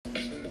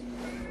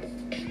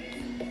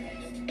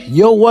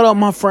Yo, what up,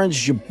 my friends?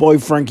 It's your boy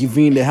Frankie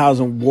V in the house,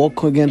 and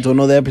welcome again to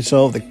another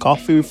episode of the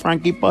Coffee with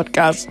Frankie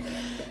podcast.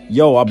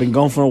 Yo, I've been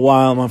gone for a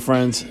while, my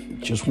friends.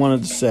 Just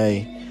wanted to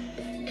say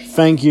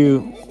thank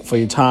you for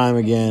your time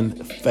again.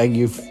 Thank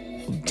you for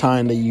the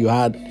time that you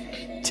had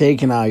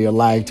taken out of your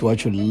life to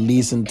actually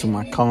listen to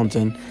my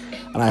content.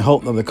 And I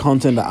hope that the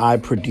content that I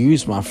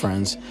produce, my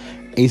friends,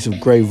 is of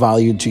great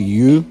value to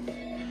you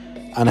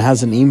and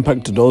has an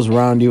impact to those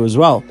around you as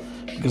well.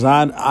 Because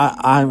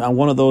I'm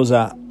one of those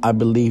that I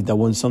believe that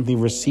when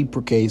something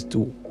reciprocates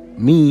to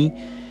me,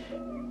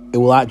 it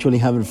will actually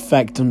have an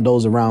effect on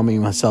those around me,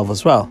 myself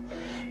as well.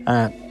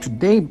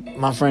 Today,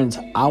 my friends,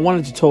 I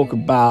wanted to talk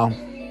about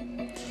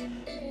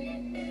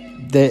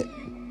the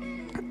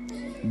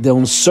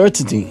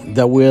uncertainty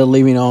that we're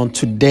living on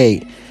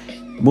today,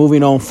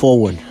 moving on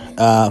forward.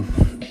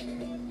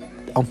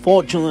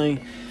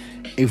 Unfortunately,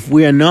 if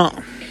we are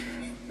not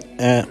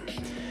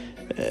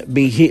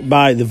being hit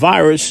by the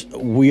virus,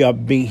 we are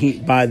being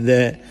hit by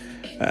the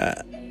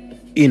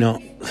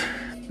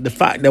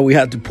fact that we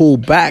have to pull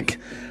back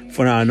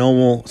from our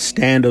normal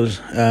standards,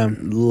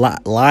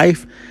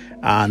 life,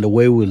 and the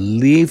way we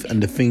live,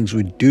 and the things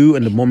we do,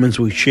 and the moments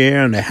we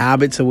share, and the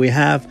habits that we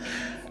have.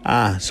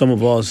 Some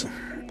of us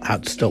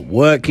have to stop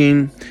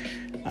working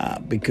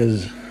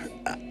because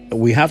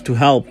we have to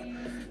help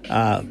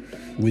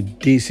with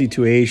this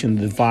situation,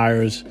 the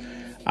virus.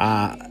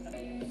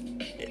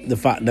 The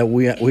fact that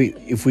we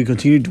if we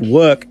continue to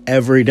work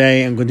every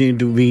day and continue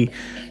to be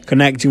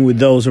connecting with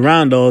those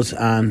around us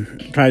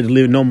and try to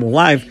live a normal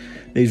life,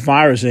 this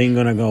virus ain't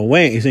going to go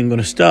away. It ain't going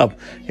to stop.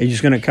 It's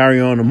just going to carry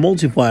on and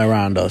multiply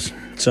around us.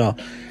 So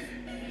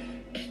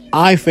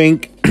I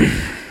think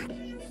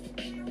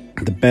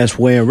the best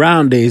way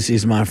around this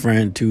is, my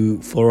friend,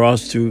 for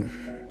us to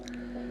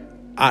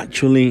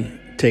actually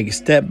take a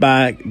step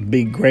back,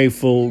 be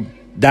grateful.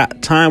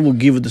 That time will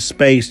give us the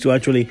space to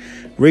actually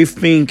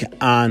rethink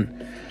and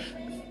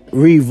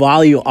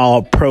revalue our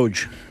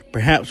approach.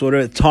 Perhaps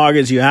whatever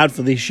targets you had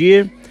for this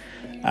year,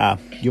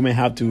 you may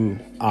have to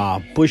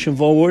push them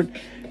forward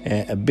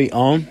a bit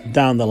on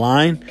down the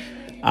line,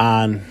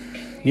 and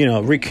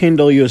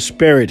rekindle your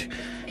spirit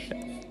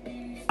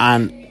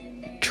and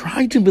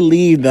try to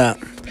believe that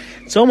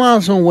somehow,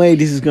 some way,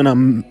 this is gonna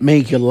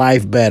make your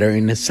life better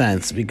in a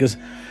sense, because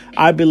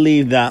I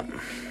believe that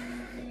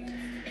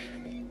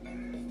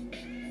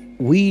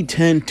we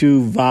tend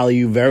to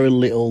value very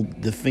little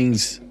the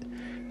things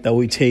that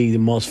we take the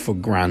most for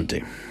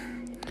granted.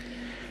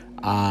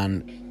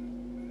 And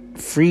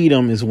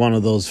freedom is one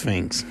of those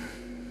things.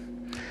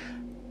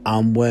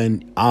 And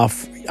when our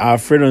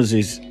freedom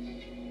is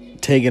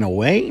taken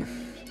away,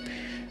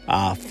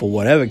 for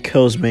whatever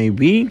cause may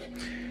be,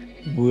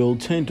 we'll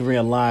tend to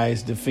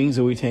realize the things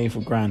that we take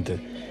for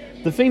granted.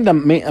 The thing that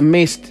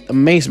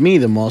amazed me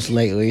the most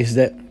lately is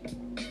that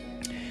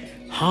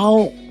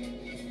how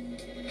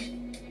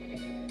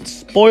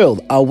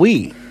spoiled are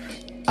we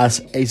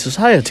as a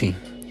society.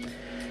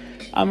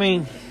 I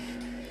mean,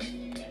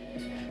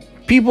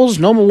 people's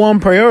number one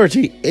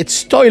priority,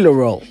 it's toilet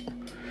roll.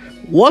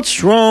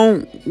 What's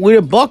wrong with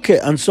a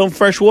bucket and some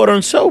fresh water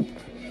and soap?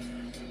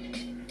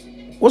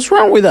 What's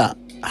wrong with that?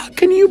 How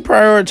can you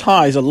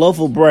prioritize a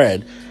loaf of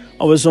bread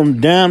over some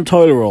damn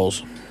toilet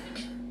rolls?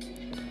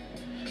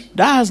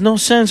 That has no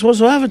sense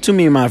whatsoever to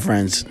me, my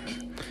friends.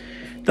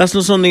 That's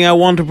not something I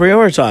want to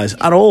prioritize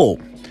at all.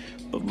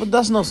 But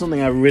that's not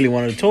something I really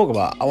wanted to talk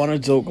about. I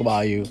wanted to talk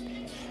about you.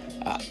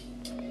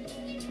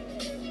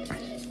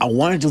 I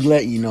wanted to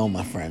let you know,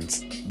 my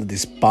friends, that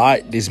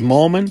despite this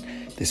moment,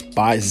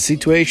 despite the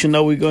situation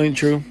that we're going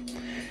through,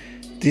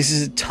 this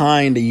is a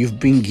time that you've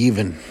been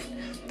given.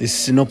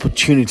 This is an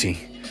opportunity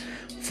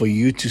for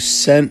you to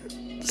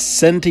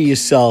center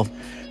yourself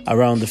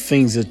around the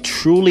things that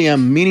truly are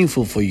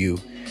meaningful for you,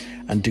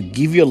 and to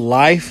give your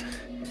life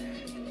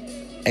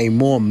a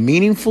more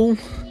meaningful,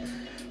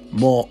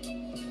 more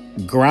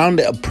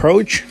grounded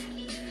approach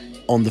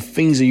on the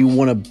things that you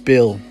want to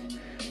build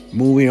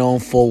moving on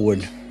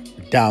forward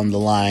down the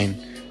line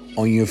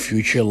on your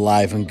future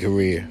life and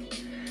career.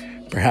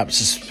 Perhaps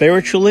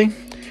spiritually,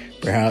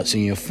 perhaps in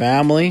your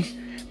family,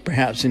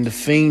 perhaps in the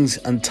things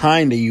and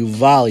time that you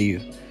value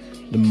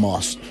the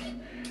most.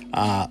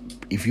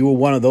 If you were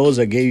one of those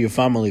that gave your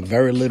family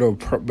very little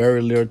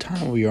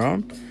time with your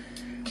own,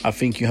 I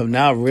think you have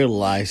now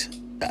realized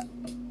that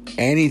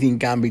anything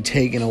can be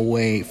taken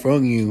away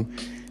from you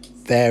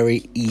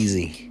very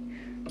easy.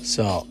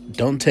 So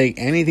don't take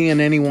anything and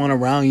anyone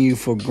around you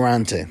for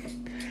granted.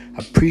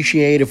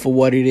 Appreciate it for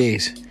what it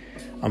is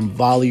and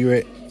value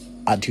it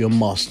at your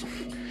most.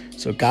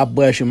 So God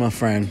bless you, my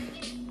friend.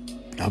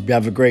 I hope you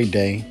have a great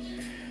day.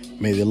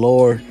 May the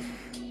Lord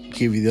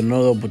give you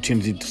another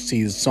opportunity to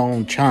see the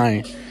sun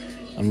shine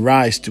and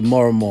rise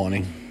tomorrow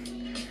morning.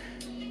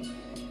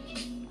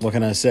 What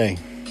can I say?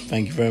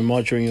 Thank you very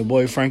much. You're your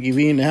boy Frankie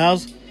V in the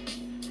house.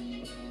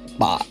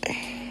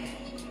 Bye.